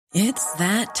It's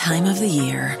that time of the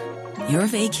year. Your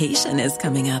vacation is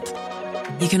coming up.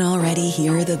 You can already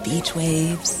hear the beach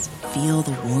waves, feel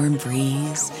the warm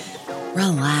breeze,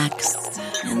 relax,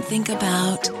 and think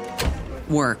about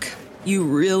work. You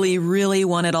really, really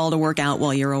want it all to work out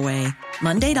while you're away.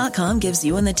 Monday.com gives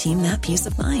you and the team that peace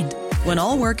of mind. When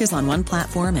all work is on one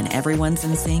platform and everyone's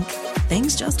in sync,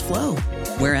 things just flow.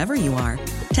 Wherever you are,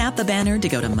 tap the banner to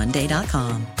go to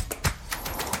Monday.com.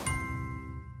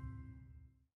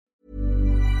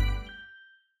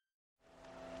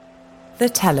 The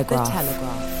Telegraph.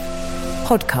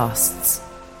 Podcasts.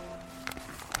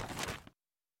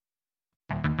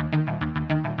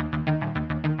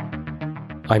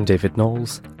 I'm David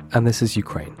Knowles, and this is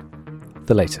Ukraine,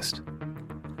 the latest.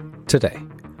 Today,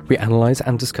 we analyse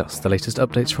and discuss the latest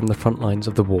updates from the front lines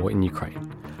of the war in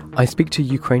Ukraine. I speak to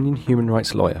Ukrainian human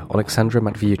rights lawyer Oleksandra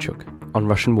Matviichuk on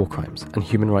Russian war crimes and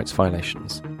human rights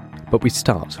violations. But we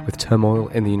start with turmoil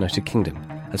in the United Kingdom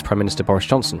as Prime Minister Boris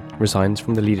Johnson resigns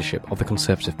from the leadership of the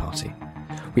Conservative Party.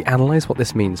 We analyse what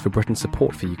this means for Britain's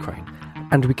support for Ukraine,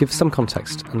 and we give some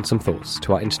context and some thoughts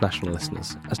to our international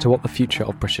listeners as to what the future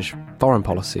of British foreign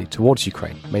policy towards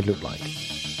Ukraine may look like.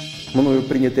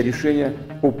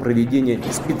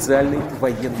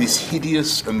 This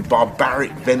hideous and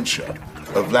barbaric venture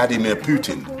of Vladimir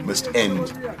Putin must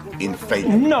end in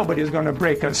failure. Nobody's going to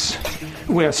break us.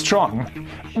 We're strong.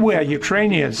 We're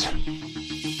Ukrainians.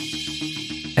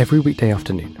 Every weekday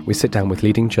afternoon, we sit down with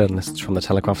leading journalists from the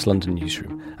Telegraph's London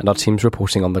newsroom and our teams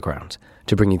reporting on the ground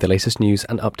to bring you the latest news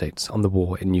and updates on the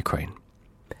war in Ukraine.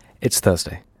 It's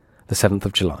Thursday, the 7th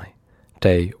of July,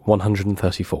 day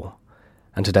 134,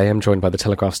 and today I'm joined by the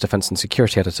Telegraph's Defence and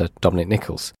Security Editor, Dominic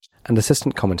Nicholls, and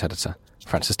Assistant Comment Editor,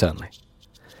 Francis Durnley.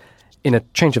 In a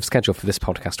change of schedule for this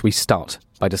podcast, we start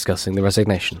by discussing the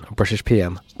resignation of British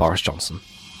PM Boris Johnson.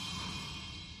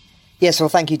 Yes, well,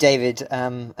 thank you, David.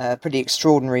 A pretty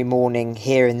extraordinary morning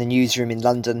here in the newsroom in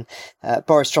London.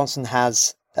 Boris Johnson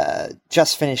has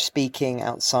just finished speaking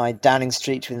outside Downing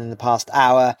Street within the past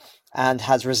hour and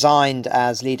has resigned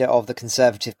as leader of the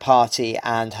Conservative Party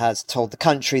and has told the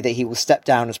country that he will step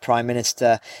down as Prime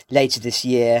Minister later this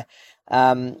year.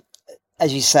 As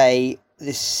you say,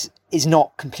 this is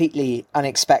not completely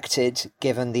unexpected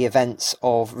given the events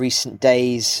of recent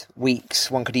days, weeks,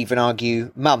 one could even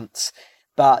argue months.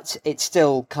 But it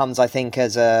still comes, I think,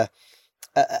 as a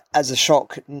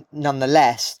shock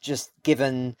nonetheless, just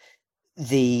given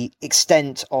the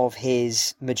extent of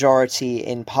his majority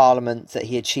in Parliament that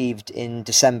he achieved in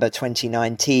December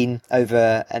 2019,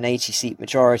 over an 80-seat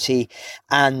majority,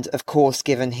 and, of course,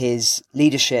 given his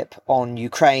leadership on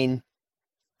Ukraine,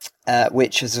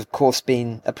 which has, of course,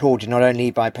 been applauded not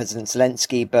only by President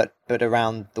Zelensky, but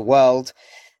around the world.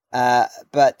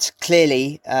 But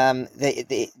clearly,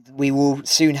 we will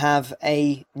soon have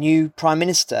a new Prime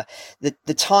Minister.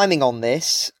 The timing on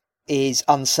this is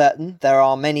uncertain. There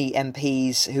are many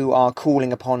MPs who are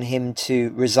calling upon him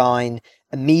to resign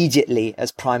immediately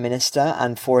as Prime Minister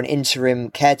and for an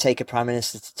interim caretaker Prime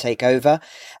Minister to take over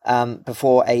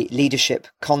before a leadership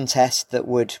contest that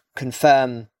would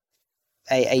confirm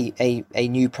a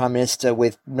new Prime Minister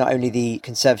with not only the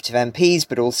Conservative MPs,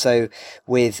 but also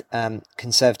with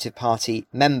Conservative Party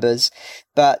members.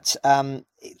 But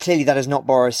clearly that is not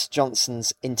Boris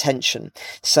Johnson's intention.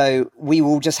 So we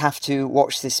will just have to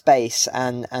watch this space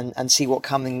and see what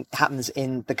happens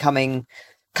in the coming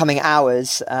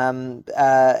hours,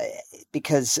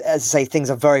 because, as I say, things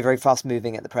are very, very fast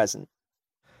moving at the present.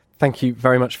 Thank you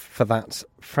very much for that,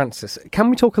 Francis. Can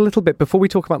we talk a little bit, before we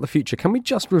talk about the future, can we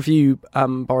just review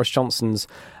Boris Johnson's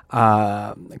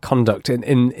conduct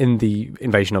in the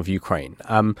invasion of Ukraine?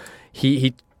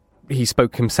 He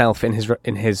spoke himself in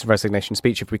his resignation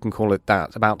speech, if we can call it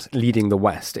that, about leading the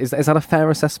West. Is that a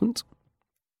fair assessment?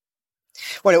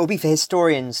 Well, it will be for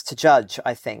historians to judge,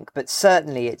 I think, but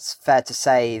certainly it's fair to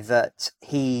say that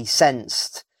he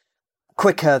sensed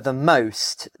quicker than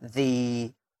most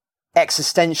the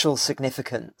existential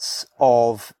significance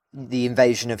of the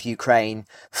invasion of Ukraine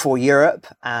for Europe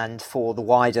and for the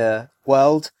wider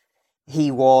world.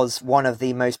 He was one of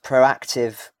the most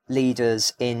proactive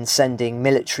leaders in sending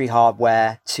military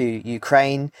hardware to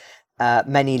Ukraine.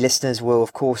 Many listeners will,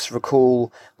 of course,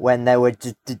 recall when there were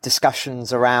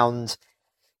discussions around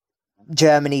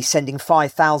Germany sending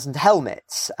 5,000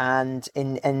 helmets, and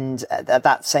at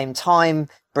that same time,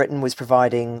 Britain was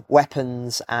providing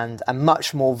weapons and a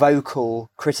much more vocal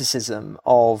criticism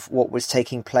of what was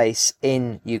taking place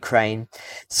in Ukraine.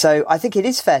 So I think it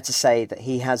is fair to say that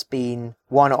he has been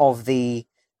one of the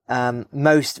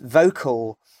most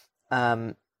vocal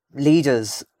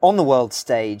leaders on the world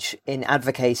stage in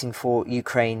advocating for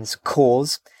Ukraine's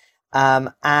cause.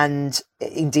 And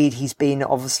indeed, he's been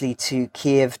obviously to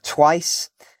Kiev twice,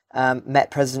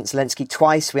 met President Zelensky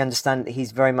twice. We understand that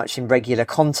he's very much in regular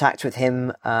contact with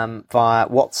him via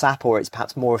WhatsApp, or it's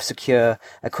perhaps more secure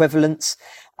equivalents.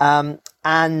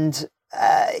 And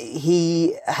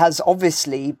he has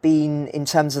obviously been, in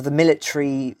terms of the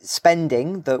military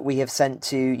spending that we have sent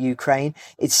to Ukraine,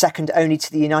 it's second only to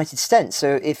the United States.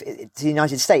 So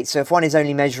if one is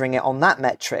only measuring it on that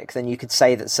metric, then you could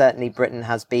say that certainly Britain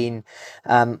has been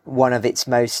one of its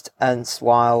most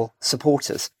erstwhile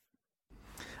supporters.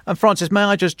 And Francis, may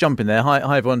I just jump in there?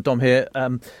 Hi everyone, Dom here. I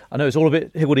know it's all a bit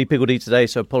higgledy-piggledy today,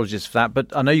 so apologies for that. But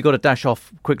I know you've got to dash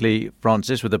off quickly,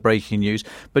 Francis, with the breaking news.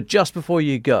 But just before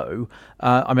you go,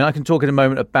 I can talk in a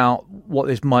moment about what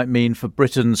this might mean for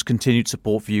Britain's continued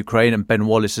support for Ukraine and Ben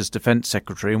Wallace as Defence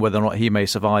Secretary and whether or not he may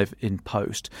survive in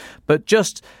post. But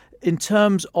just in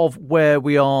terms of where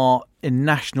we are in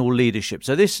national leadership.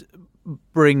 So this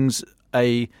brings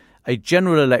a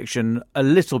general election a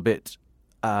little bit...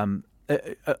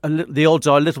 the odds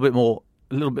are a little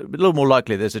more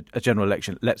likely there's a general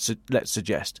election, let's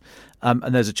suggest,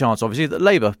 and there's a chance obviously that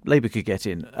Labour could get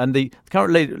in, and the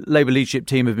current Labour leadership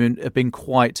team have been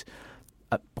quite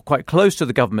close to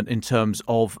the government in terms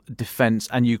of defence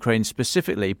and Ukraine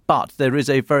specifically, but there is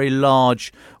a very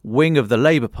large wing of the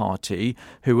Labour Party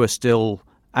who are still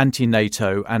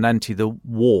anti-NATO and anti the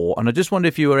war, and I just wonder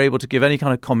if you were able to give any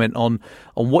kind of comment on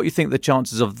what you think the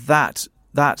chances of that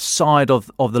side of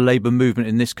the Labour movement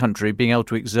in this country being able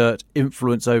to exert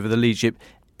influence over the leadership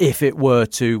if it were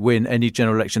to win any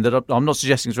general election. That I'm not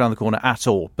suggesting it's around the corner at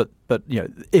all, but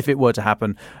if it were to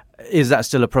happen, is that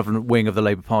still a prevalent wing of the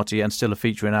Labour Party and still a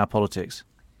feature in our politics?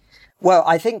 Well,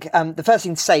 I think the first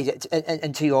thing to say,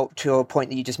 and to your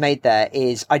point that you just made there,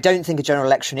 is I don't think a general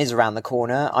election is around the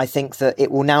corner. I think that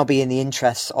it will now be in the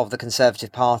interests of the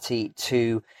Conservative Party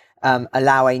to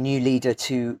allow a new leader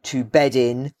to bed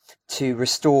in, to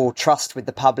restore trust with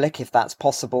the public, if that's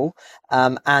possible,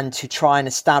 and to try and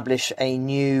establish a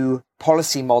new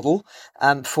policy model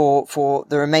for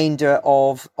the remainder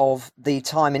of the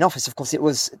time in office. Of course,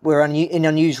 we're in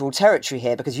unusual territory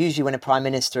here, because usually when a prime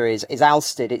minister is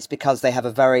ousted, it's because they have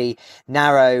a very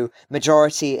narrow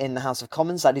majority in the House of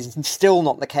Commons. That is still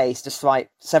not the case, despite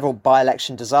several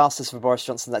by-election disasters for Boris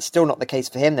Johnson. That's still not the case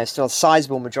for him. There's still a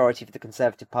sizable majority for the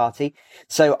Conservative Party.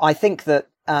 So I think that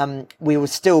we will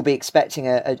still be expecting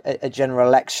a general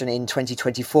election in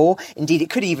 2024. Indeed, it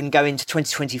could even go into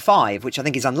 2025, which I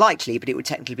think is unlikely, but it would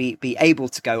technically be able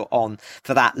to go on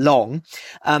for that long,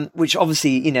 which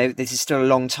obviously, this is still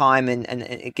a long time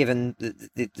and given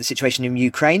the situation in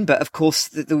Ukraine. But of course,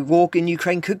 the war in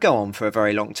Ukraine could go on for a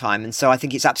very long time. And so I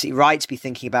think it's absolutely right to be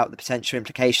thinking about the potential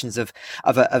implications of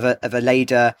a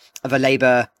Labour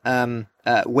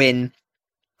win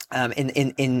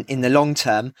in the long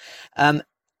term.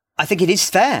 I think it is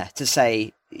fair to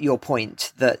say your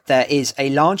point that there is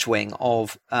a large wing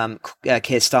of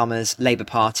Keir Starmer's Labour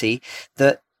Party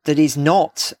that is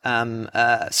not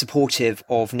supportive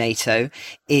of NATO,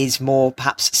 is more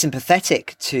perhaps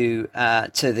sympathetic to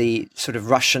the sort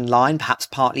of Russian line, perhaps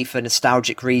partly for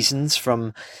nostalgic reasons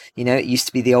from, it used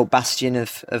to be the old bastion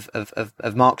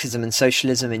of Marxism and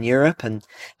socialism in Europe. And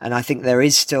I think there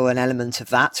is still an element of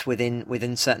that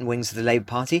within certain wings of the Labour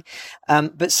Party.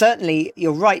 But certainly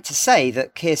you're right to say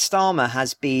that Keir Starmer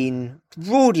has been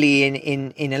broadly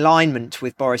in alignment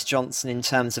with Boris Johnson in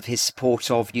terms of his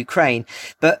support of Ukraine.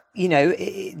 But,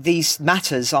 these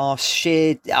matters are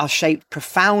shaped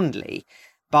profoundly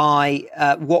by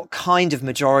what kind of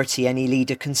majority any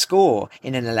leader can score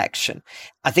in an election.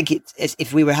 I think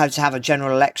if we were to have a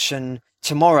general election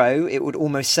tomorrow, it would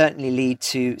almost certainly lead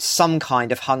to some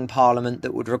kind of hung parliament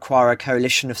that would require a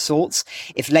coalition of sorts.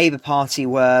 If Labour Party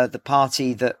were the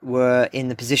party that were in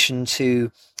the position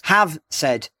to have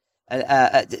said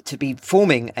to be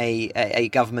forming a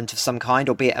government of some kind,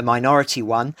 albeit a minority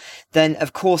one, then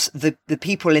of course the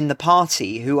people in the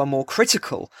party who are more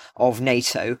critical of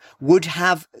NATO would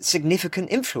have significant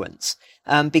influence.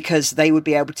 Because they would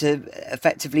be able to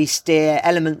effectively steer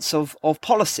elements of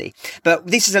policy. But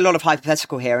this is a lot of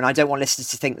hypothetical here, and I don't want listeners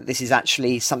to think that this is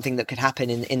actually something that could happen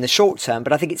in the short term.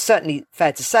 But I think it's certainly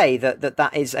fair to say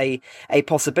that is a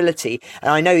possibility.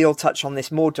 And I know you'll touch on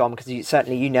this more, Dom, because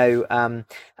you know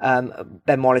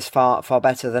Ben Wallace far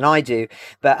better than I do.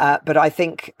 But I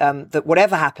think that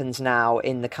whatever happens now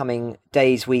in the coming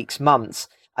days, weeks, months,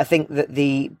 I think that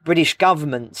the British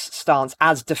government's stance,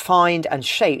 as defined and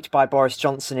shaped by Boris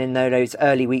Johnson in those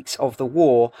early weeks of the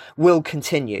war, will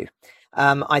continue.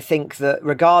 I think that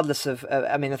regardless of,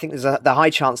 I think there's the high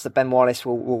chance that Ben Wallace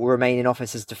will remain in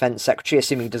office as Defence Secretary,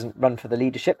 assuming he doesn't run for the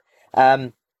leadership.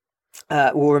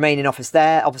 will remain in office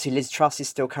there. Obviously, Liz Truss is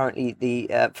still currently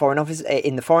the Foreign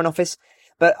Office.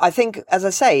 But I think, as I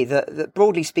say, that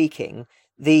broadly speaking,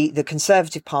 the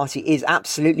Conservative Party is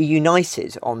absolutely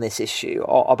united on this issue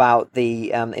about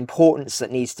the importance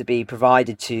that needs to be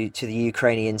provided to the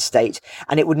Ukrainian state.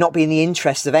 And it would not be in the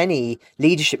interest of any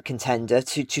leadership contender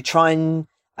to try and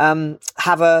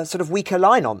have a sort of weaker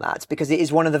line on that, because it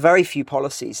is one of the very few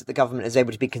policies that the government is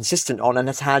able to be consistent on, and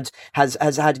has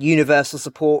had universal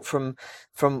support from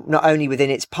not only within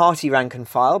its party rank and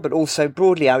file, but also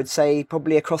broadly, I would say,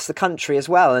 probably across the country as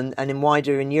well, and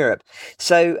wider in Europe.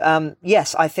 So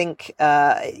yes, I think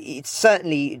it's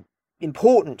certainly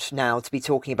important now to be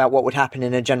talking about what would happen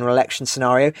in a general election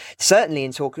scenario. Certainly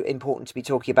important to be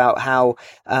talking about how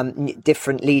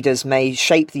different leaders may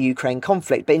shape the Ukraine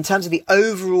conflict. But in terms of the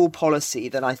overall policy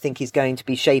that I think is going to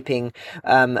be shaping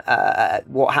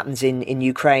what happens in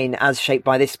Ukraine as shaped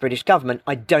by this British government,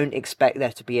 I don't expect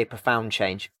there to be a profound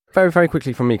change. Very, very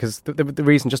quickly from me, because the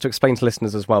reason, just to explain to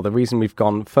listeners as well, the reason we've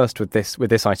gone first with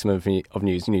this item of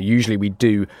news, usually we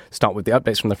do start with the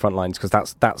updates from the front lines, because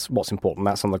that's what's important,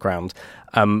 that's on the ground.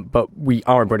 But we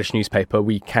are a British newspaper.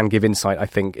 We can give insight, I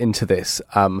think, into this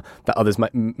that others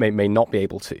may not be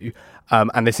able to.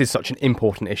 And this is such an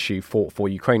important issue for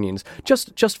Ukrainians.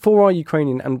 Just for our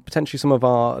Ukrainian and potentially some of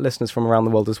our listeners from around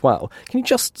the world as well, can you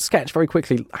just sketch very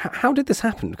quickly how did this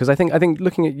happen? Because I think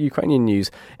looking at Ukrainian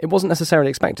news, it wasn't necessarily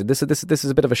expected. This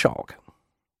is a bit of a shock.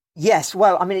 Yes,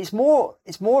 well, I mean, it's more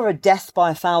of a death by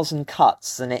 1,000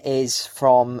 cuts than it is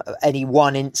from any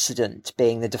one incident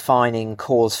being the defining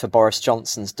cause for Boris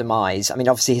Johnson's demise. I mean,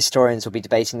 obviously, historians will be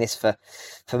debating this for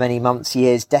many months,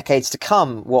 years, decades to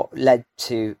come, what led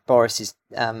to Boris's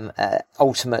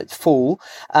ultimate fall.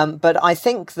 But I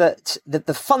think that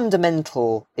the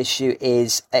fundamental issue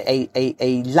is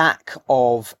a lack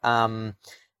of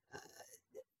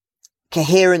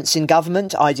coherence in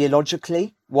government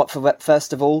ideologically.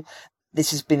 First of all,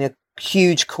 this has been a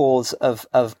huge cause of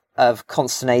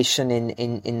consternation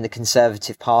in the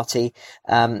Conservative Party,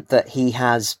 that he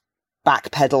has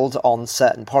backpedaled on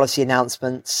certain policy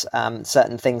announcements,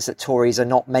 certain things that Tories are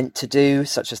not meant to do,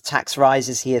 such as tax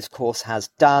rises. He, of course, has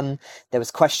done. There was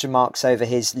question marks over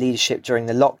his leadership during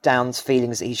the lockdowns,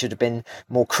 feelings that he should have been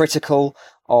more critical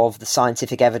of the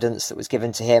scientific evidence that was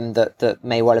given to him that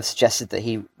may well have suggested that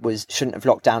he shouldn't have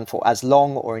locked down for as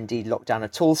long, or indeed locked down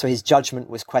at all. So his judgment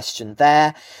was questioned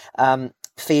there.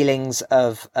 Feelings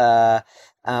of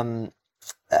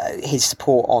his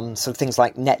support on sort of things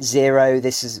like net zero.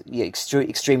 This is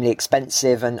extremely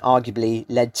expensive and arguably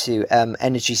led to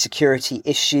energy security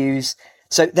issues.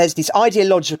 So there's this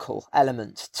ideological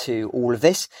element to all of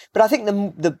this. But I think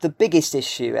the biggest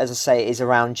issue, as I say, is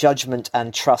around judgment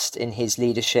and trust in his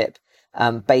leadership,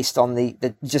 based on the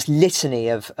just litany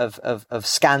of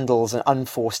scandals and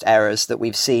unforced errors that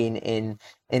we've seen in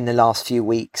the last few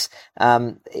weeks.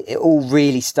 It all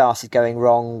really started going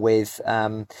wrong with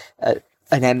an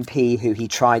MP who he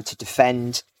tried to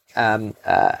defend,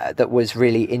 that was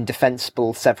really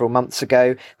indefensible several months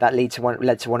ago. That led to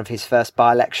one of his first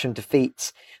by-election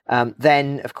defeats.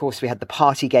 Then, of course, we had the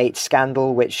Partygate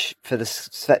scandal, which, for the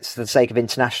sake of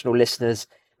international listeners,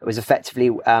 it was effectively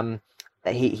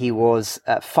he was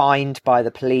fined by the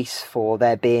police for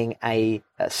there being a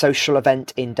social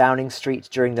event in Downing Street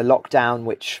during the lockdown,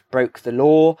 which broke the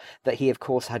law that he, of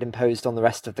course, had imposed on the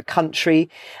rest of the country.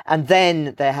 And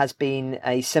then there has been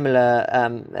a similar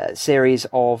series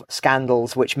of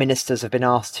scandals which ministers have been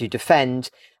asked to defend,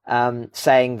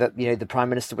 saying that, the Prime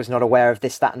Minister was not aware of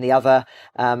this, that and the other.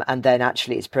 And then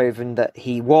actually it's proven that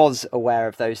he was aware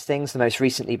of those things, the most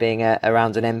recently being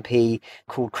around an MP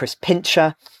called Chris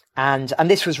Pincher. And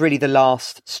this was really the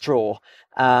last straw.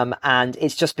 And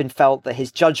it's just been felt that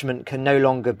his judgment can no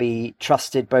longer be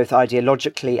trusted, both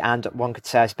ideologically and, one could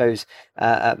say, I suppose,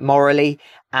 morally.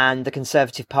 And the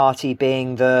Conservative Party,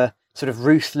 being the sort of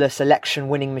ruthless election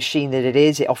winning machine that it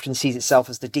is, it often sees itself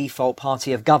as the default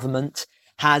party of government,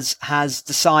 has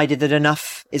decided that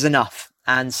enough is enough.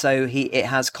 And so it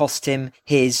has cost him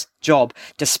his job,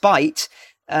 despite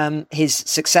his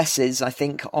successes, I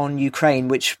think, on Ukraine,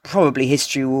 which probably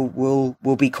history will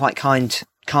be quite kind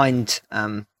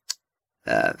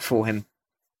for him.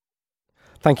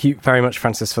 Thank you very much,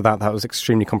 Francis, for that. That was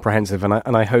extremely comprehensive, and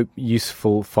I hope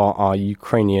useful for our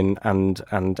Ukrainian and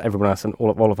everyone else, and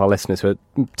all of our listeners who are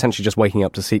potentially just waking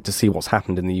up to see what's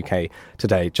happened in the UK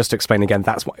today. Just to explain again,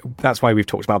 that's why we've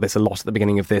talked about this a lot at the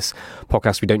beginning of this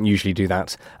podcast. We don't usually do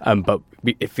that, but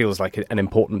it feels like an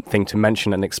important thing to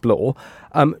mention and explore.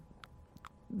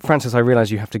 Francis, I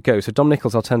realise you have to go. So, Dom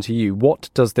Nichols, I'll turn to you.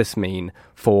 What does this mean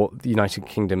for the United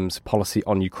Kingdom's policy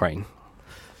on Ukraine?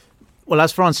 Well,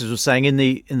 as Francis was saying, in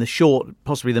the short,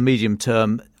 possibly the medium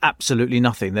term, absolutely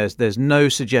nothing. There's no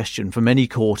suggestion from any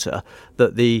quarter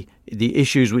that the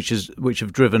issues which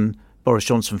have driven Boris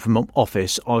Johnson from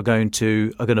office are going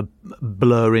to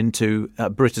blur into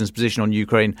Britain's position on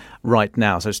Ukraine right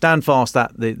now. So stand fast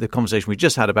that the conversation we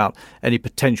just had about any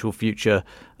potential future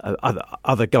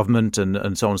other government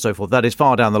and so on and so forth, that is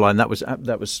far down the line. That was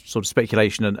sort of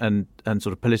speculation and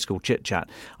sort of political chit chat.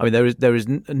 I mean, there is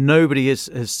nobody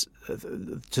has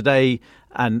today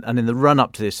and in the run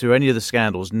up to this, through any of the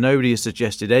scandals, nobody has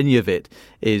suggested any of it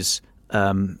is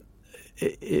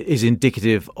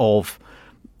indicative of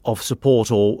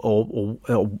support or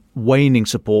waning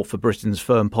support for Britain's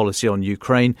firm policy on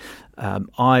Ukraine.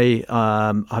 I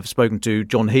have spoken to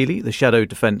John Healey, the Shadow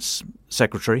Defence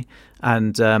Secretary,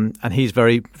 and he's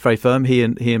very, very firm. He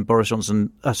and Boris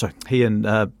Johnson, he and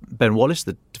Ben Wallace,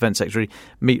 the Defence Secretary,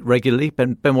 meet regularly.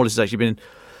 Ben Wallace has actually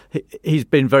he's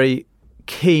been very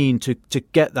keen to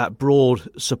get that broad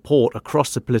support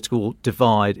across the political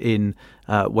divide in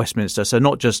Westminster. So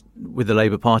not just with the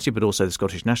Labour Party, but also the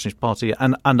Scottish Nationalist Party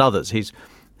and others.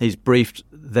 He's briefed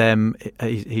them.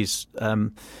 He's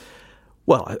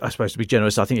well, I suppose to be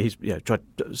generous, I think he's tried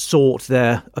to sort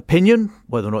their opinion,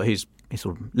 whether or not he's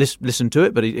sort of listened to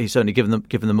it, but he's certainly given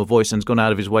them a voice and has gone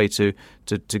out of his way to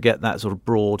get that sort of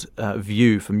broad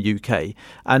view from UK.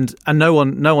 And no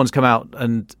one's come out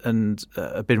and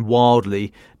been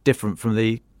wildly different from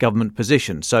the government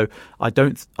position. So I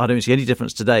don't see any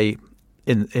difference today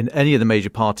in any of the major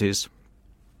parties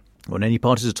or in any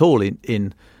parties at all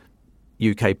in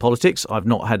UK politics. I've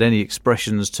not had any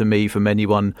expressions to me from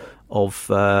anyone of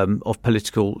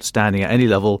political standing at any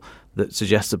level that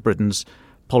suggests that Britain's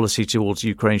policy towards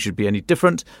Ukraine should be any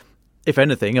different. If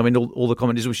anything, I mean, all the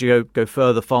comment is we should go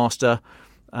further, faster,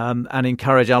 and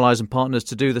encourage allies and partners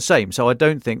to do the same. So I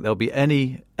don't think there'll be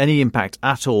any impact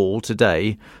at all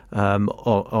today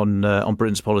on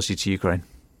Britain's policy to Ukraine.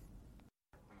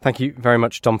 Thank you very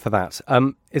much, Dom, for that.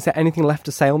 Is there anything left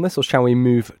to say on this, or shall we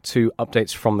move to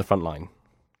updates from the front line?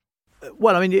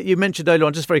 Well, I mean, you mentioned earlier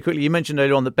on, just very quickly,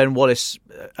 that Ben Wallace,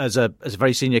 as a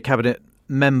very senior cabinet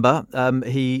member,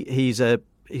 he's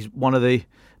one of the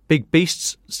big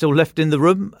beasts still left in the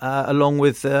room, along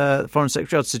with the Foreign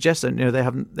Secretary. I'd suggest that they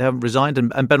haven't resigned.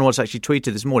 And Ben Wallace actually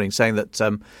tweeted this morning saying that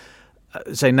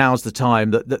saying now's the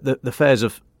time that the affairs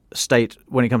of state,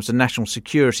 when it comes to national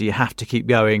security, have to keep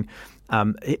going.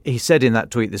 He said in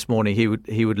that tweet this morning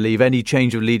he would leave any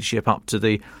change of leadership up to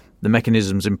the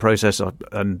mechanisms in process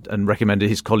and recommended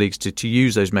his colleagues to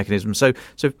use those mechanisms. So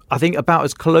I think about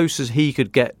as close as he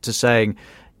could get to saying,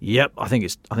 yep, I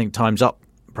think time's up,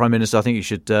 Prime Minister. I think you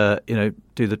should do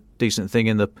the decent thing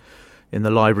in the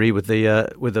library with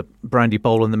the brandy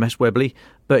bowl and the mess Webley.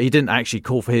 But he didn't actually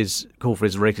call for his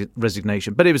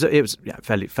resignation. But it was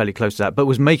fairly close to that. But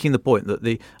was making the point that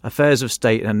the affairs of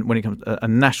state and when it comes to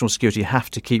national security have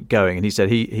to keep going. And he said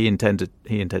he intends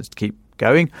to keep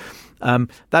going.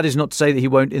 That is not to say that he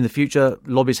won't in the future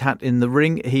lob his hat in the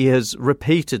ring. He has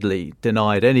repeatedly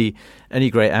denied any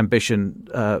great ambition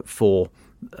for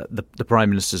the Prime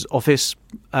Minister's office.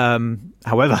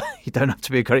 However, you don't have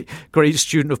to be a great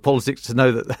student of politics to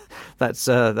know that's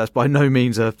by no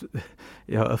means a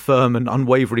firm and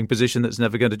unwavering position that's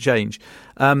never going to change.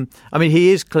 I mean, he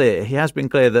is clear. He has been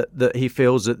clear that he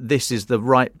feels that this is the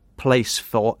right place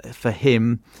for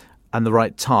him and the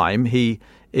right time. He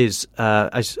is,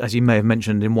 as he may have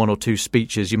mentioned in one or two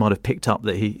speeches, you might have picked up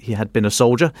that he had been a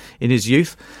soldier in his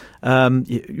youth.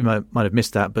 You might have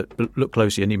missed that, but look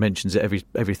closely, and he mentions it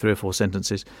every 3 or 4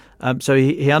 sentences. So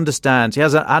he understands. He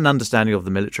has an understanding of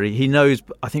the military. He knows,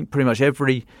 I think, pretty much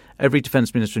every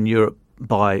defence minister in Europe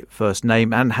by first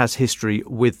name and has history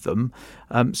with them.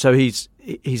 So he's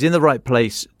in the right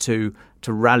place to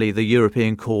rally the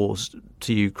European cause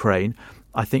to Ukraine.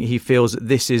 I think he feels that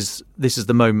this is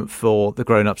the moment for the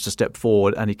grown-ups to step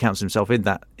forward, and he counts himself in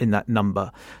that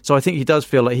number. So I think he does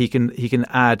feel like he can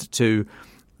add to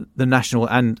the national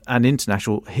and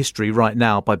international history right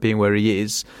now by being where he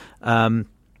is. So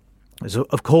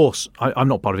of course, I'm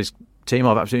not part of his team.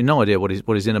 I've absolutely no idea what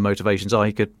his inner motivations are.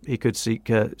 He could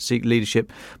seek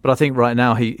leadership, but I think right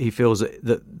now he feels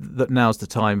that now's the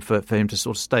time for him to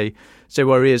sort of stay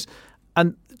where he is.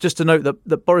 And just to note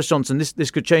that Boris Johnson, this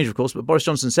could change, of course, but Boris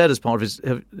Johnson said as part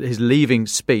of his leaving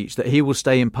speech that he will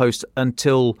stay in post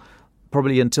until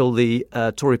the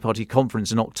Tory party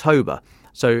conference in October.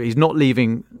 So he's not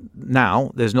leaving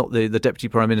now. There's not the Deputy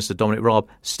Prime Minister, Dominic Raab,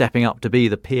 stepping up to be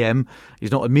the PM.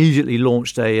 He's not immediately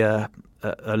launched a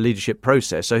leadership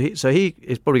process. So he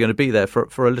is probably going to be there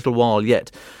for a little while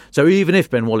yet. So even if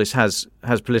Ben Wallace has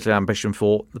political ambition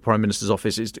for the Prime Minister's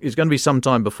office, it's going to be some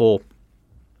time before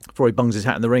bungs his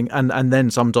hat in the ring, and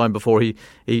then sometime before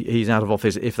he's out of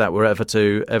office, if that were ever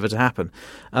to happen.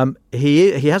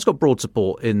 He has got broad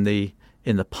support in the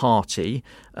party.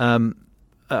 I'm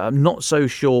not so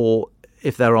sure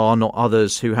if there are not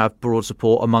others who have broad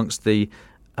support amongst the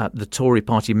Tory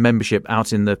party membership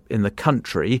out in the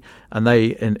country, and they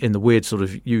in the weird sort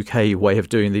of UK way of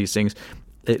doing these things,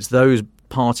 it's those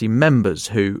party members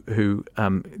who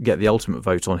get the ultimate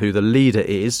vote on who the leader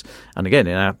is. And again,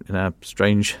 in our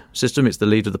strange system, it's the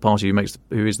leader of the party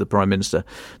who is the prime minister.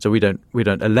 So we don't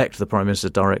elect the prime minister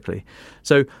directly.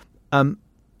 So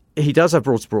he does have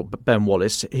broad support. Ben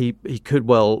Wallace, he could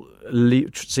well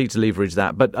seek to leverage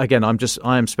that. But again,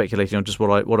 I am speculating on just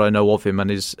what I know of him and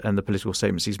the political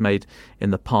statements he's made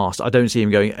in the past. I don't see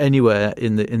him going anywhere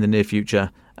in the near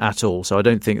future at all. So I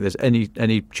don't think there's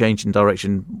any change in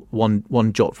direction,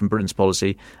 one jot from Britain's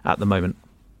policy at the moment.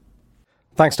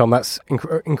 Thanks, Tom. That's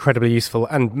incredibly useful,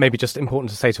 and maybe just important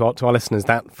to say to our listeners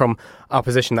that from our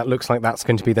position, that looks like that's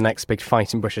going to be the next big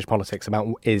fight in British politics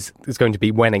is going to be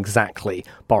when exactly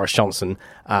Boris Johnson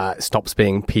stops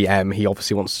being PM. He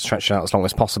obviously wants to stretch it out as long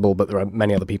as possible, but there are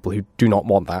many other people who do not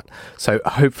want that. So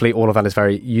hopefully all of that is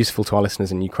very useful to our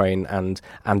listeners in Ukraine and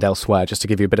elsewhere, just to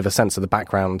give you a bit of a sense of the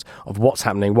background of what's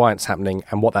happening, why it's happening,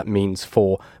 and what that means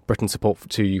for Britain's support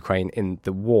to Ukraine in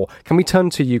the war. Can we turn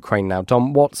to Ukraine now?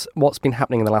 Dom, what's been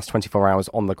happening in the last 24 hours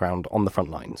on the ground, on the front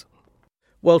lines?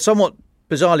 Well, somewhat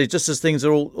bizarrely, just as things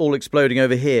are all exploding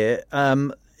over here,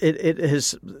 it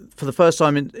has, for the first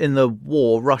time in the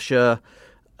war, Russia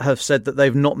have said that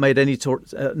they've not made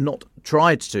not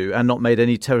tried to and not made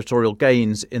any territorial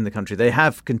gains in the country. They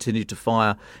have continued to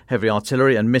fire heavy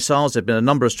artillery and missiles. There have been a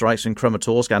number of strikes in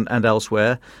Kramatorsk and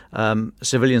elsewhere.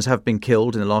 Civilians have been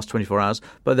killed in the last 24 hours,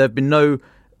 but there have been no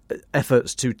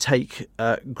efforts to take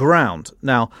ground.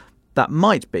 Now, that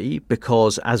might be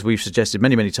because, as we've suggested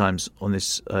many, many times on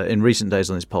this in recent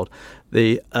days on this pod,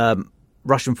 the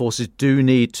Russian forces do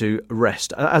need to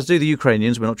rest, as do the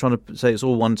Ukrainians. We're not trying to say it's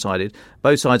all one-sided.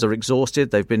 Both sides are exhausted.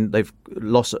 They've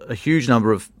lost a huge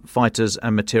number of fighters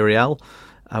and materiel.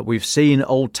 We've seen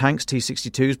old tanks,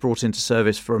 T-62s, brought into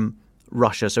service from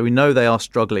Russia, so we know they are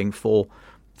struggling for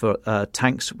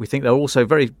tanks. We think they're also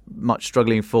very much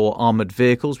struggling for armoured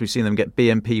vehicles. We've seen them get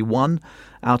BMP-1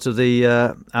 out of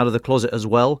the closet as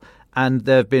well, and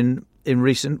there have been in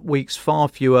recent weeks far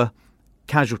fewer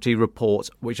casualty reports,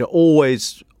 which are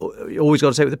always got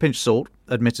to say with a pinch of salt,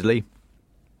 admittedly,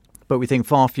 but we think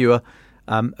far fewer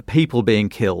people being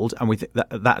killed, and we think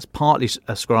that's partly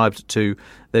ascribed to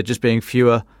there just being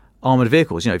fewer armoured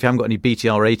vehicles. If you haven't got any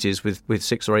BTR-80s with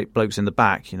 6 or 8 blokes in the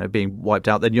back, being wiped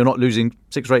out, then you're not losing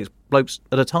 6 or 8 blokes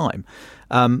at a time.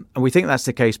 And we think that's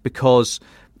the case because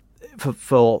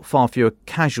for far fewer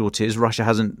casualties, Russia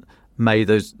hasn't made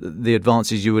the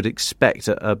advances you would expect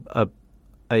a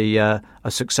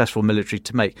successful military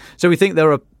to make. So we think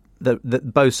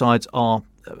that both sides are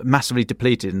massively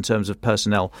depleted in terms of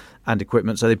personnel and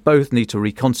equipment. So they both need to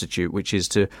reconstitute, which is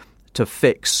to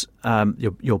fix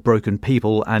your broken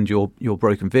people and your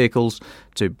broken vehicles,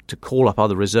 to call up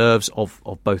other reserves of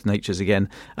both natures again,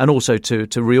 and also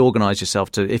to reorganise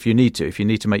yourself if you need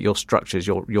to make your structures,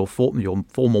 your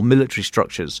formal military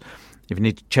structures, if you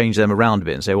need to change them around a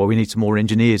bit and say, well, we need some more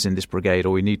engineers in this brigade, or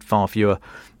we need far fewer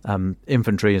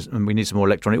infantry, and we need some more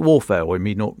electronic warfare, or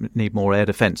we need more air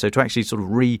defence. So to actually sort of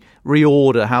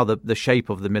reorder how the shape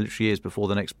of the military is before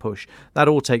the next push, that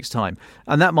all takes time.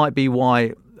 And that might be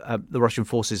why the Russian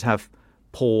forces have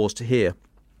paused here.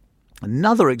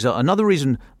 Another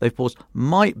reason they've paused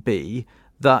might be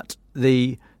that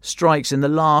the strikes in the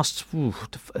last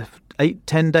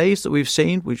 8-10 days that we've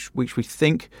seen, which we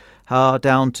think are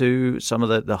down to some of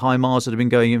the HIMARS that have been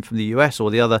going in from the US, or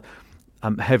the other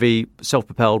heavy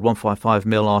self-propelled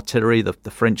 155mm artillery,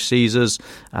 the French Caesars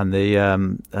and the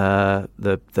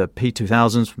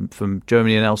P2000s from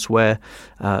Germany and elsewhere,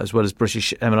 as well as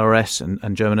British MLRS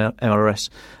and German MLRS,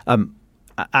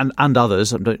 and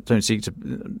others. I don't seek to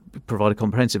provide a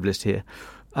comprehensive list here.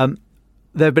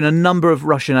 There have been a number of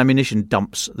Russian ammunition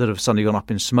dumps that have suddenly gone up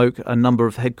in smoke, a number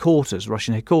of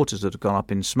Russian headquarters that have gone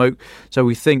up in smoke. So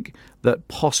we think that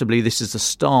possibly this is the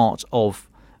start of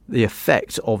the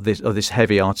effect of this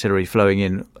heavy artillery flowing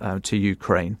in to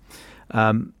Ukraine.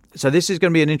 So this is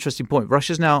going to be an interesting point.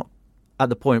 Russia's now at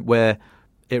the point where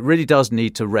it really does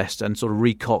need to rest and sort of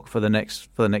recock for the next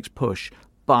push,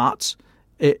 but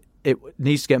it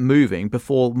needs to get moving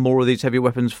before more of these heavy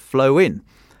weapons flow in.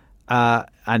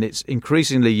 And it's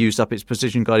increasingly used up its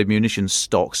precision-guided munitions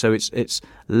stock, so it's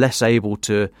less able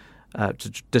to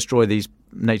destroy these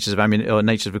natures of ammunition or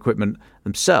natures of equipment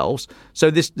themselves. So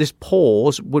this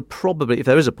pause would probably, if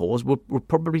there is a pause, would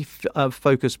probably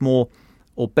focus more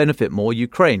or benefit more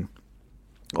Ukraine?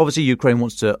 Obviously, Ukraine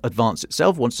wants to advance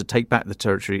itself, wants to take back the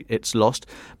territory it's lost,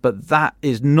 but that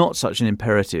is not such an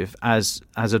imperative as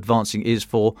advancing is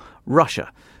for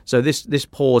Russia. So this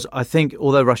pause, I think,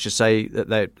 although Russia say that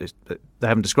they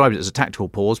haven't described it as a tactical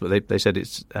pause, but they said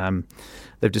it's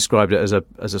they've described it as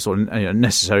a sort of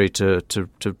necessary to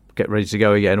get ready to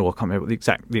go again, or I can't remember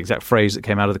the exact phrase that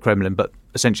came out of the Kremlin, but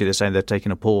essentially they're saying they're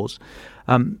taking a pause.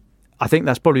 I think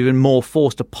that's probably been more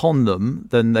forced upon them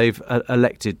than they've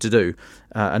elected to do,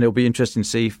 and it'll be interesting to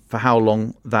see for how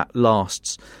long that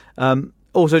lasts.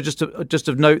 Also, just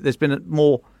of note, there's been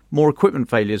more equipment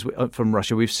failures from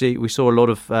Russia. We saw a lot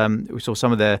of we saw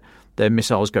some of their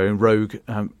missiles going rogue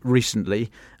recently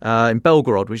in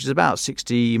Belgorod, which is about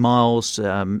 60 miles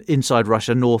inside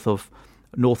Russia, north of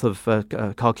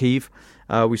Kharkiv.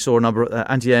 We saw a number of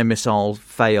anti-air missiles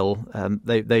fail. I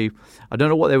don't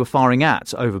know what they were firing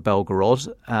at over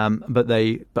Belgorod, but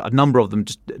a number of them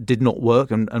just did not work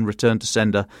and returned to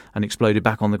sender and exploded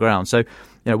back on the ground. So,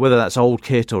 whether that's old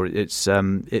kit or it's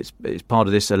part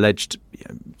of this alleged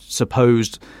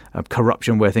supposed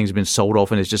corruption where things have been sold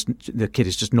off and it's just the kit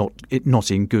is just not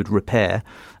in good repair.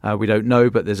 We don't know,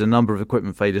 but there's a number of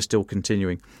equipment failures still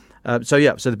continuing. So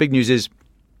the big news is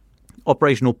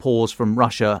operational pause from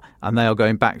Russia, and they are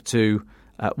going back to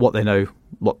what they know,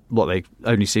 what they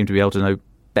only seem to be able to know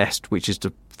best, which is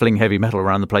to fling heavy metal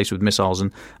around the place with missiles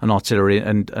and artillery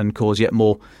and cause yet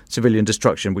more civilian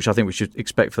destruction, which I think we should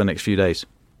expect for the next few days.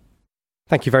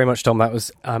 Thank you very much, Dom. That was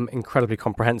incredibly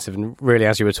comprehensive, and really,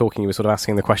 as you were talking, you were sort of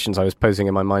asking the questions I was posing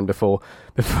in my mind before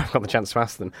I got the chance to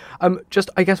ask them. Just,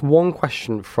 I guess, one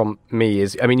question from me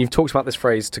is, you've talked about this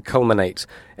phrase "to culminate"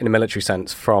 in a military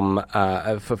sense for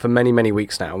many, many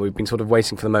weeks now, and we've been sort of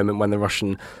waiting for the moment when the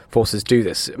Russian forces do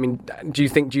this. Do you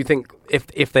think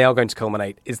if they are going to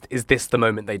culminate, is this the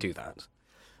moment they do that?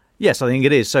 Yes, I think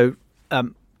it is. So,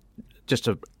 just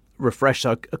to refresh,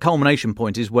 a culmination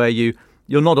point is where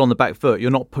you're not on the back foot, you're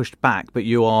not pushed back, but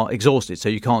you are exhausted, so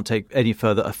you can't take any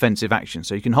further offensive action.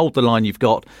 So you can hold the line you've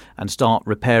got and start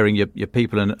repairing your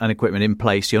people and equipment in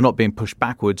place. You're not being pushed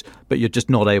backwards, but you're just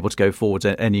not able to go forwards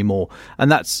anymore. And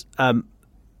that's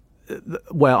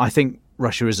where I think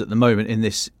Russia is at the moment in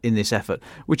this effort,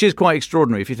 which is quite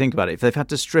extraordinary if you think about it. If they've had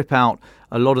to strip out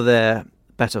a lot of their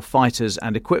better fighters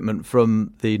and equipment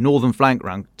from the northern flank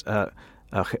around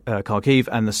Kharkiv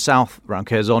and the south around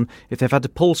Kherson, if they've had to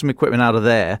pull some equipment out of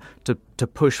there to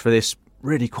push for this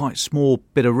really quite small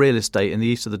bit of real estate in the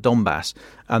east of the Donbass,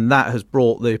 and that has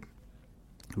brought the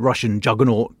Russian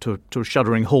juggernaut to a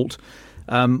shuddering halt,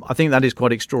 I think that is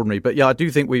quite extraordinary. But I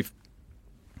do think we've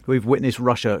witnessed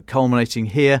Russia culminating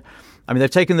here. They've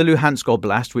taken the Luhansk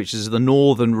Oblast, which is the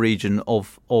northern region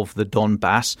of the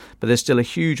Donbass, but there's still a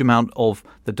huge amount of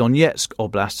the Donetsk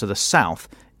Oblast to the south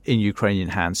in Ukrainian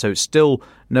hands. So it's still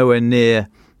nowhere near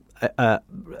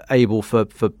able for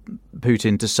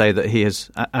Putin to say that he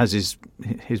has, as is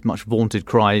his much vaunted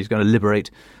cry, he's going to liberate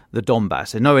the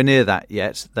Donbass. They're nowhere near that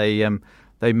yet. They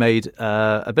made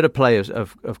a bit of play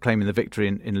of claiming the victory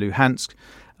in Luhansk.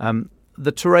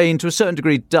 The terrain, to a certain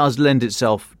degree, does lend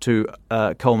itself to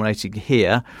culminating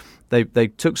here. They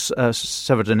took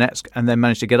Severodonetsk and then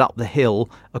managed to get up the hill,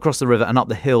 across the river and up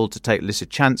the hill to take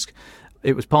Lysychansk.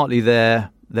 It was partly their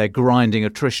grinding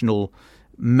attritional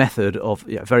method of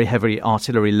very heavy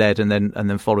artillery led and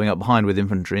then following up behind with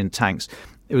infantry and tanks.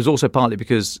 It was also partly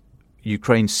because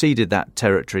Ukraine ceded that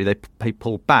territory. They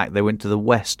pulled back. They went to the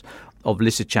west of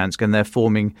Lysychansk, and they're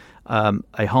forming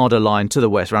a harder line to the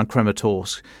west around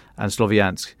Kramatorsk and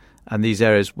Sloviansk, and these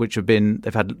areas which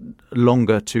they've had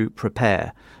longer to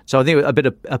prepare. So I think a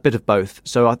bit of both.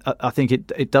 So I think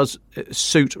it does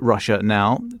suit Russia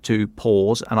now to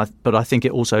pause, but I think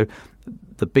it also,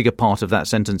 the bigger part of that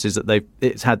sentence is that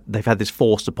they've had this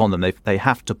forced upon them. They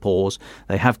have to pause.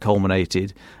 They have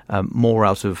culminated more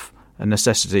out of a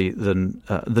necessity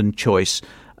than choice,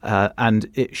 and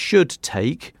it should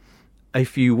take a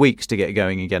few weeks to get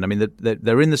going again.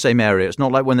 They're in the same area. It's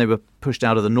not like when they were pushed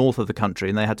out of the north of the country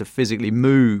and they had to physically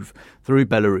move through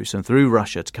Belarus and through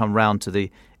Russia to come round to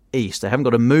the east. They haven't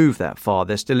got to move that far.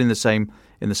 They're still in the same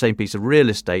piece of real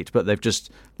estate, but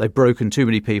they've broken too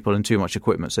many people and too much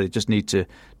equipment. So they just need to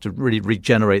really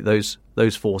regenerate those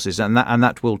forces, and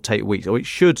that will take weeks, or it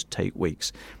should take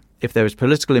weeks. If there is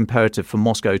political imperative for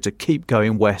Moscow to keep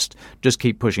going west, just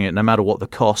keep pushing it, no matter what the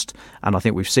cost. And I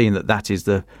think we've seen that is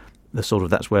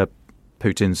that's where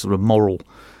Putin's sort of moral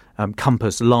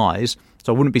compass lies.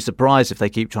 So I wouldn't be surprised if they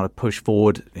keep trying to push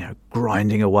forward,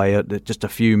 grinding away at just a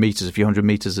few hundred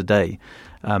meters a day.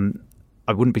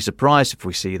 I wouldn't be surprised if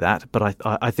we see that, but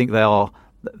I think they are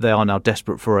now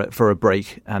desperate for a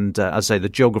break, and as I say, the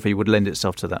geography would lend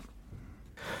itself to that.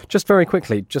 Just very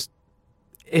quickly,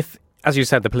 if, as you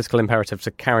said, the political imperative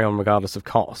to carry on regardless of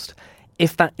cost,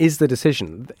 if that is the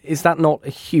decision, is that not a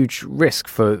huge risk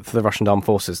for the Russian armed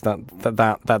forces that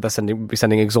they're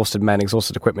sending exhausted men,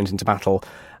 exhausted equipment into battle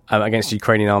against the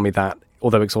Ukrainian army that,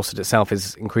 although exhausted itself,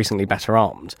 is increasingly better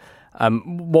armed?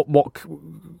 What would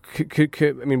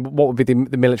be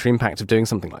the military impact of doing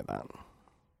something like that?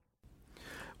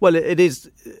 Well, it is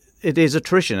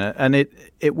attrition, and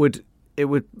it would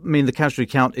mean the casualty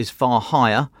count is far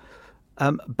higher,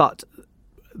 but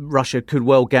Russia could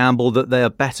well gamble that they are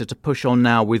better to push on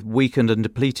now with weakened and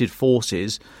depleted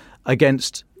forces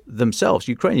against themselves.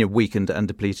 Ukrainian weakened and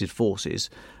depleted forces.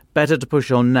 Better to push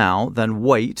on now than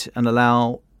wait and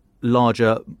allow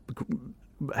larger,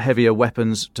 heavier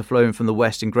weapons to flow in from the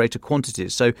West in greater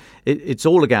quantities. So it's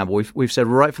all a gamble. We've said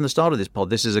right from the start of this pod,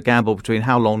 this is a gamble between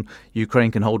how long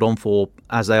Ukraine can hold on for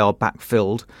as they are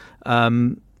backfilled,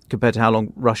 compared to how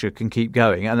long Russia can keep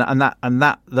going.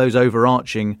 And those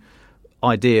overarching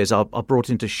ideas are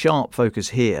brought into sharp focus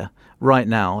here right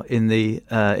now in the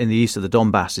east of the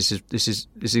Donbass. This is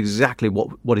exactly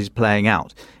what is playing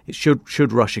out. It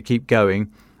should Russia keep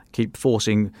going, keep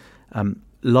forcing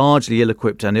largely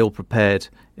ill-equipped and ill-prepared,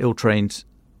 ill-trained,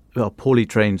 poorly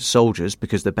trained soldiers,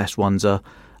 because the best ones are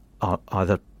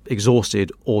either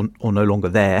exhausted or no longer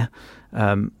there,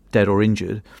 dead or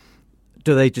injured.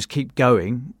 Do they just keep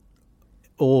going?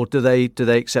 Or do they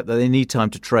accept that they need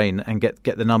time to train and get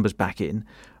the numbers back in,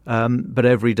 but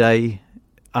every day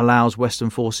allows Western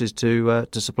forces to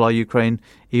supply Ukraine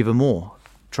even more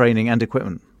training and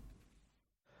equipment?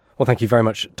 Well, thank you very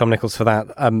much, Tom Nichols, for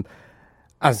that.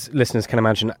 As listeners can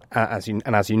imagine, as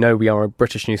you know, we are a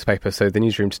British newspaper, so the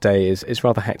newsroom today is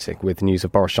rather hectic with news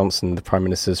of Boris Johnson, the Prime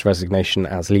Minister's resignation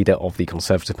as leader of the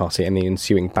Conservative Party, and the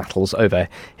ensuing battles over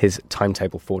his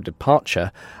timetable for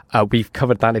departure. We've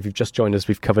covered that. If you've just joined us,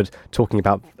 we've covered talking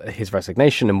about his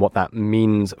resignation and what that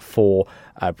means for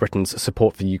Britain's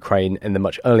support for Ukraine in the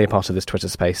much earlier part of this Twitter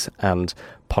space and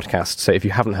podcast. So if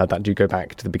you haven't heard that, do go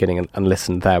back to the beginning and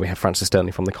listen there. We have Francis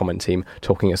Sternley from the comment team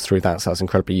talking us through that, so that's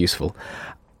incredibly useful.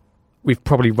 We've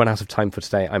probably run out of time for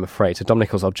today, I'm afraid. So, Dom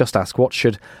Nichols, I'll just ask, what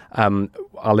should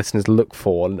our listeners look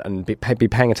for and be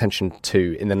paying attention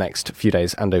to in the next few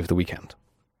days and over the weekend?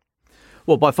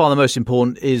 Well, by far the most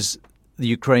important is the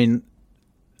Ukraine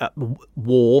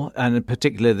war, and in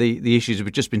particular the issues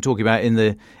we've just been talking about in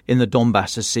the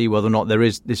Donbass, to see whether or not there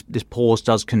is this pause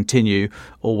does continue,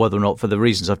 or whether or not, for the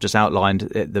reasons I've just outlined,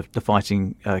 the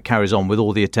fighting carries on with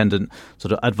all the attendant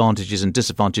sort of advantages and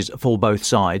disadvantages for both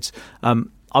sides.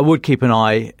 I would keep an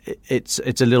eye. It's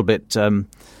a little bit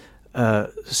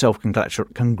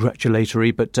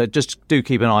self-congratulatory, but just do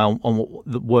keep an eye on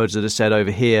the words that are said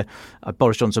over here.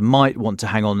 Boris Johnson might want to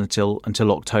hang on until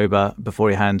October before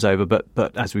he hands over,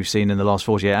 but as we've seen in the last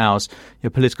 48 hours,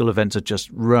 political events are just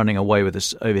running away with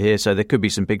us over here. So there could be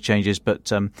some big changes, but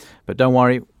don't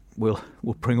worry, we'll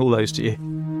bring all those to you.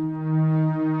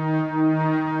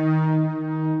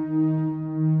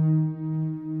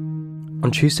 On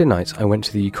Tuesday night, I went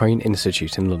to the Ukraine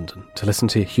Institute in London to listen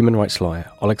to human rights lawyer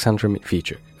Oleksandra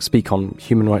Matviichuk speak on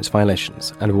human rights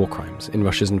violations and war crimes in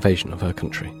Russia's invasion of her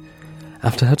country.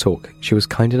 After her talk, she was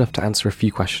kind enough to answer a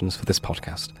few questions for this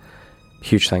podcast.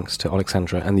 Huge thanks to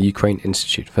Oleksandra and the Ukraine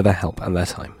Institute for their help and their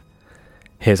time.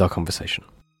 Here's our conversation.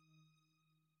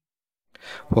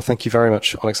 Well, thank you very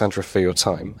much, Oleksandra, for your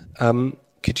time.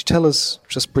 Could you tell us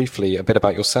just briefly a bit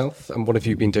about yourself and what have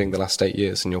you been doing the last 8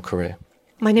 years in your career?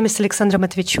 My name is Oleksandra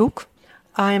Matviichuk.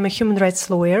 I am a human rights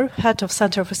lawyer, head of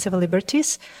Center for Civil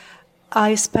Liberties.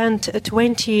 I spent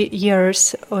 20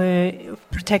 years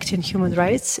protecting human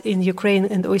rights in Ukraine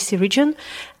and OSCE region,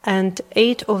 and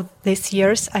 8 of these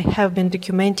years I have been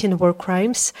documenting war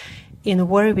crimes in a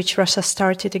war which Russia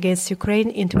started against Ukraine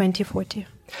in 2014.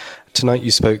 Tonight you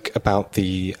spoke about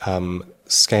the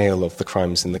scale of the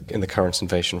crimes in the current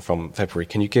invasion from February.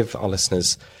 Can you give our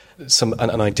listeners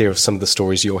an idea of some of the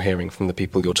stories you're hearing from the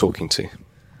people you're talking to?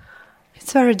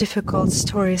 It's very difficult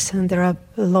stories, and there are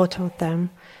a lot of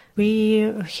them.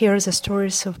 We hear the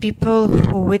stories of people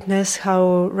who witness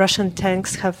how Russian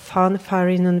tanks have fun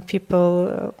firing on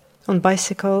people on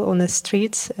bicycle on the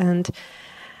streets, and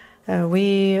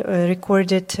we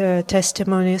recorded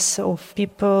testimonies of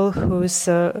people whose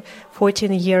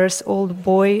 14-year-old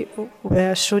boy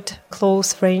were shot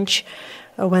close range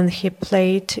when he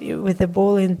played with the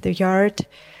ball in the yard.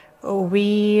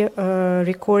 We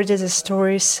recorded the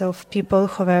stories of people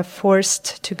who were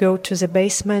forced to go to the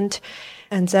basement,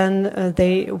 and then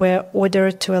they were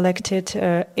ordered to elect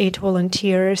 8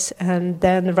 volunteers, and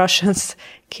then Russians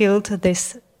killed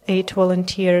these 8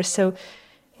 volunteers. So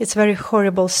it's a very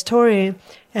horrible story,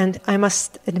 and I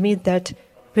must admit that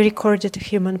we recorded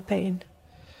human pain.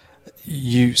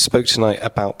 You spoke tonight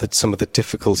about some of the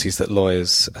difficulties that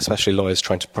lawyers, especially lawyers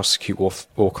trying to prosecute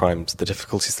war crimes, the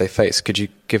difficulties they face. Could you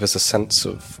give us a sense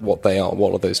of what they are?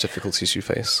 What are those difficulties you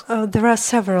face? There are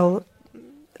several.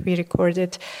 We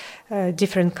recorded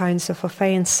different kinds of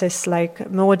offences like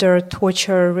murder,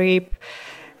 torture, rape,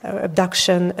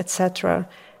 abduction, etc.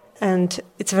 And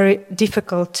it's very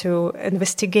difficult to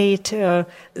investigate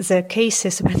the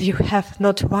cases when you have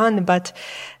not one but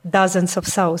dozens of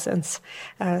thousands.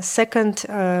 Second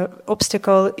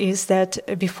obstacle is that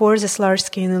before this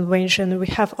large-scale invasion, we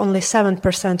have only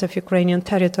 7% of Ukrainian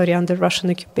territory under Russian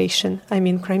occupation. I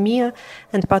mean Crimea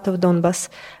and part of Donbas.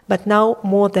 But now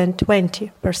more than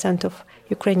 20% of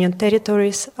Ukrainian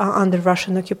territories are under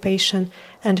Russian occupation,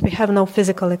 and we have no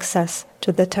physical access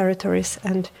to the territories.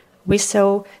 And we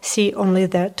see only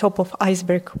the top of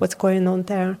iceberg, what's going on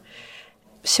there.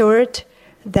 Third,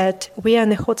 that we are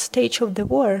in a hot stage of the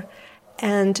war,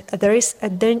 and there is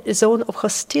a zone of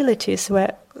hostilities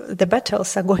where the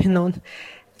battles are going on.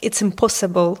 It's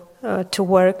impossible to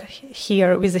work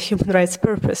here with a human rights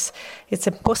purpose. It's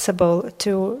impossible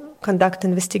to conduct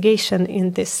investigation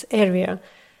in this area.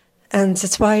 And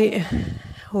that's why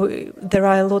there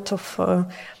are a lot of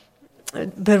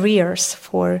barriers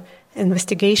for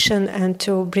investigation and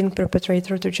to bring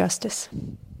perpetrator to justice.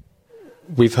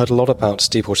 We've heard a lot about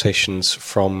deportations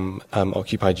from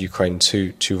occupied Ukraine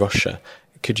to Russia.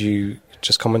 Could you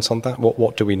just comment on that?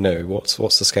 What do we know?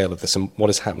 What's the scale of this, and what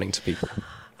is happening to people?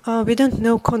 We don't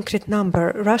know concrete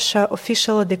number. Russia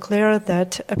officially declared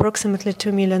that approximately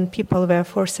 2 million people were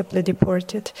forcibly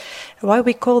deported. Why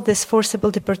we call this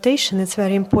forcible deportation, it's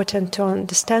very important to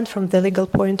understand from the legal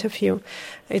point of view.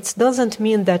 It doesn't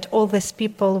mean that all these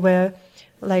people were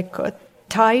like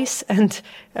ties and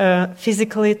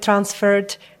physically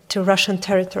transferred to Russian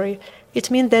territory. It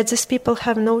means that these people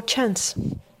have no chance,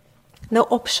 no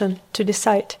option to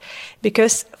decide,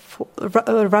 because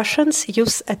Russians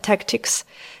use tactics,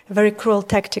 very cruel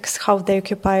tactics, how they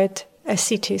occupied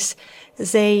cities.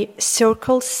 They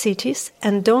circle cities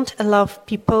and don't allow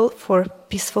people for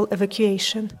peaceful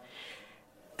evacuation.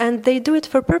 And they do it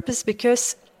for purpose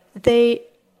because they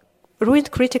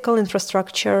ruined critical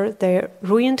infrastructure, they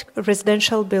ruined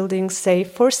residential buildings, they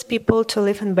forced people to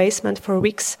live in basement for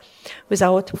weeks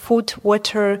without food,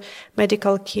 water,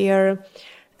 medical care.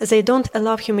 They don't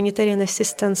allow humanitarian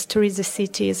assistance to reach the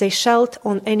city. They shelled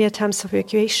on any attempts of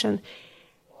evacuation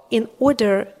in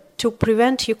order to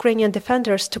prevent Ukrainian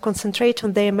defenders to concentrate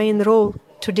on their main role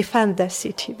to defend the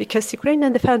city, because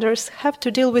Ukrainian defenders have to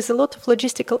deal with a lot of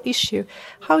logistical issue,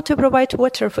 how to provide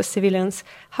water for civilians,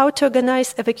 how to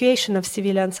organize evacuation of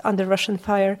civilians under Russian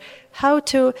fire, how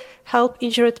to help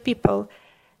injured people.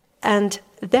 And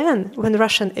then, when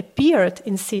Russians appeared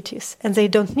in cities and they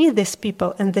don't need these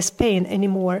people and this pain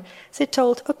anymore, they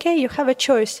told, okay, you have a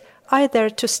choice, either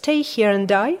to stay here and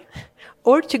die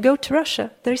or to go to Russia.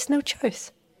 There is no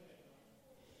choice.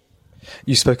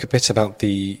 You spoke a bit about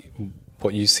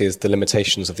what you see as the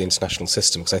limitations of the international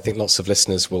system, because I think lots of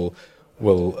listeners will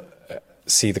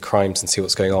see the crimes and see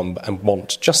what's going on and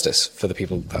want justice for the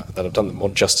people that have done them,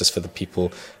 want justice for the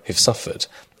people who've suffered.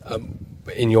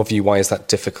 In your view, why is that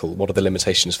difficult? What are the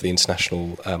limitations for the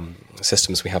international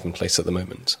systems we have in place at the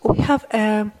moment? We have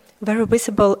a very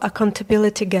visible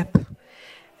accountability gap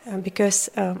because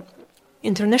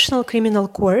International Criminal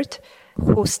Court,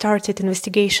 who started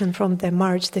investigation from the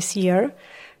March this year,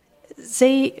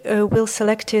 they will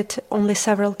select only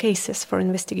several cases for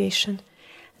investigation.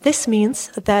 This means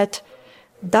that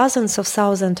dozens of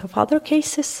thousands of other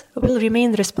cases will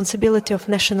remain the responsibility of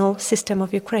national system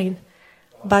of Ukraine.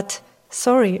 But,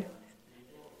 sorry,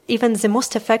 even the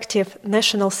most effective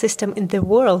national system in the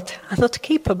world are not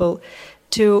capable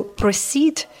to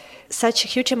proceed such a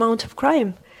huge amount of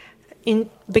crime. In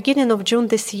beginning of June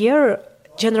this year,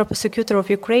 General Prosecutor of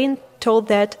Ukraine told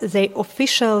that they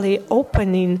officially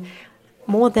opening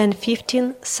more than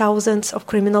 15,000 of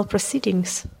criminal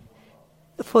proceedings.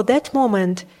 For that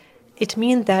moment, it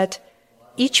means that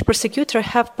each prosecutor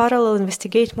have parallel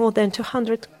investigate more than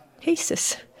 200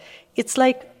 cases. It's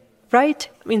like write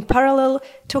in parallel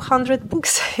 200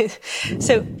 books.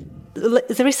 So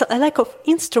there is a lack of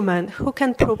instrument who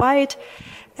can provide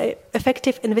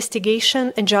effective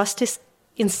investigation and justice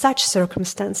in such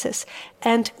circumstances.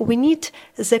 And we need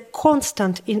the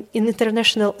constant in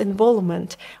international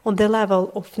involvement on the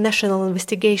level of national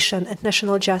investigation and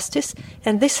national justice.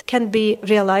 And this can be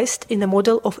realized in a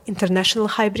model of international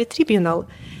hybrid tribunal.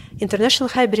 International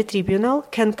hybrid tribunal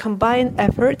can combine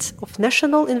efforts of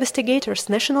national investigators,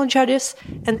 national judges,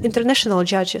 and international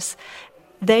judges.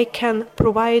 They can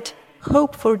provide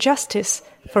hope for justice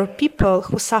for people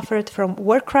who suffered from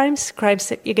war crimes,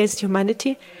 crimes against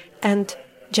humanity, and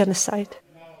genocide.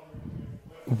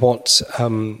 What,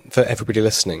 for everybody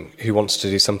listening who wants to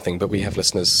do something, but we have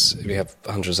listeners, we have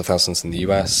hundreds of thousands in the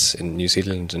US, in New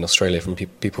Zealand, in Australia, from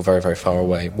people very, very far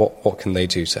away. What can they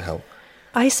do to help?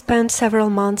 I spent several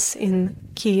months in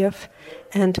Kiev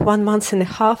and 1 month and a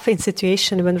half in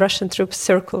situation when Russian troops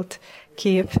circled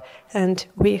Kiev, and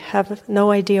we have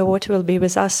no idea what will be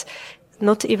with us,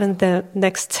 not even the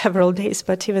next several days,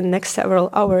 but even next several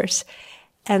hours.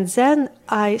 And then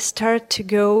I started to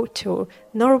go to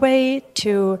Norway,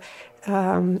 to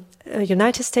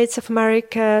United States of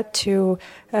America, to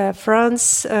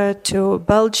France, to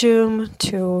Belgium,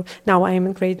 to now I am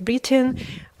in Great Britain.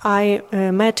 I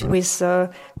met with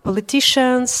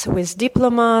politicians, with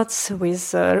diplomats,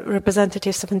 with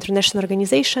representatives of international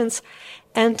organizations,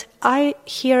 and I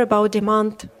hear about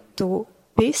demand to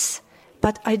peace,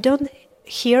 but I don't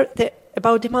hear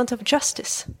about demand of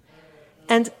justice.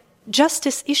 And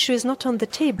justice issue is not on the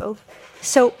table.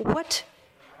 So what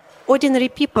ordinary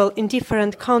people in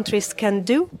different countries can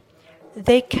do,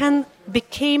 they can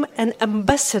become an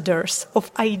ambassadors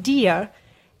of idea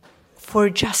for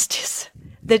justice.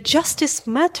 That justice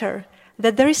matter,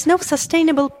 that there is no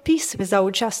sustainable peace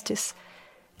without justice,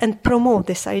 and promote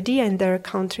this idea in their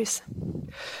countries.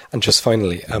 And just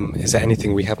finally, is there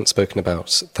anything we haven't spoken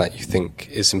about that you think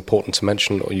is important to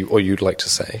mention or you'd like to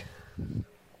say?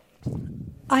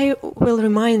 I will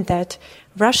remind that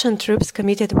Russian troops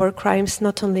committed war crimes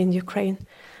not only in Ukraine.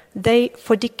 They,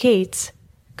 for decades,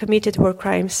 committed war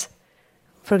crimes,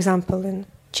 for example, in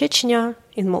Chechnya,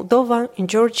 in Moldova, in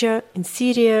Georgia, in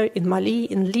Syria, in Mali,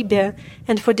 in Libya,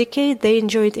 and for decades they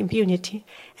enjoyed impunity.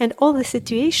 And all the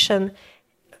situation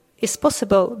is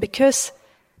possible because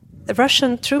the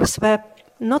Russian troops were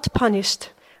not punished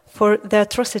for the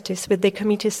atrocities that they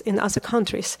committed in other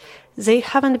countries. They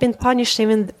haven't been punished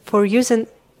even for using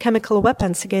chemical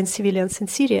weapons against civilians in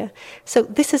Syria. So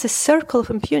this is a circle of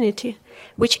impunity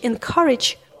which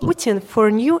encourage Putin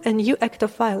for new and new act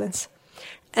of violence.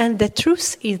 And the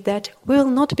truth is that we will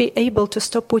not be able to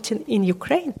stop Putin in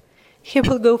Ukraine. He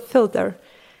will go further.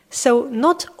 So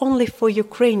not only for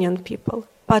Ukrainian people,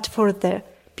 but for the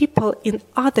people in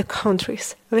other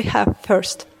countries, we have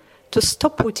first to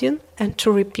stop Putin and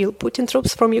to repeal Putin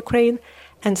troops from Ukraine,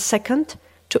 and second,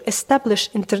 to establish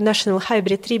international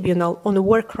hybrid tribunal on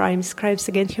war crimes, crimes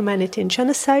against humanity and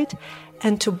genocide,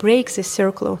 and to break the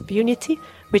circle of impunity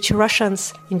which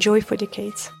Russians enjoy for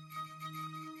decades.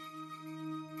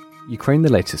 Ukraine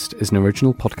the Latest is an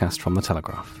original podcast from The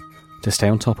Telegraph. To stay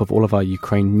on top of all of our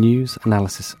Ukraine news,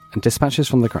 analysis and dispatches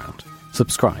from the ground,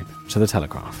 subscribe to The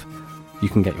Telegraph. You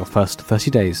can get your first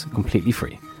 30 days completely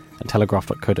free at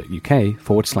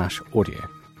telegraph.co.uk/audio.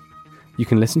 You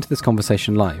can listen to this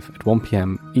conversation live at 1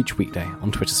 p.m. each weekday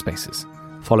on Twitter Spaces.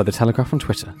 Follow The Telegraph on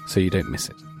Twitter so you don't miss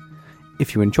it.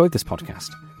 If you enjoyed this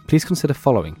podcast, please consider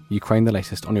following Ukraine the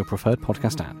Latest on your preferred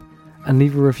podcast app and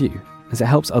leave a review, as it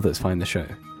helps others find the show.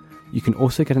 You can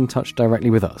also get in touch directly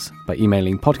with us by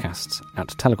emailing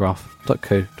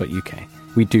podcasts@telegraph.co.uk.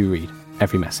 We do read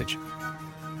every message.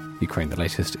 Ukraine the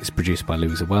Latest is produced by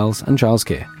Louisa Wells and Giles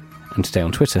Gear, and today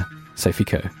on Twitter, Sophie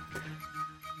Coe.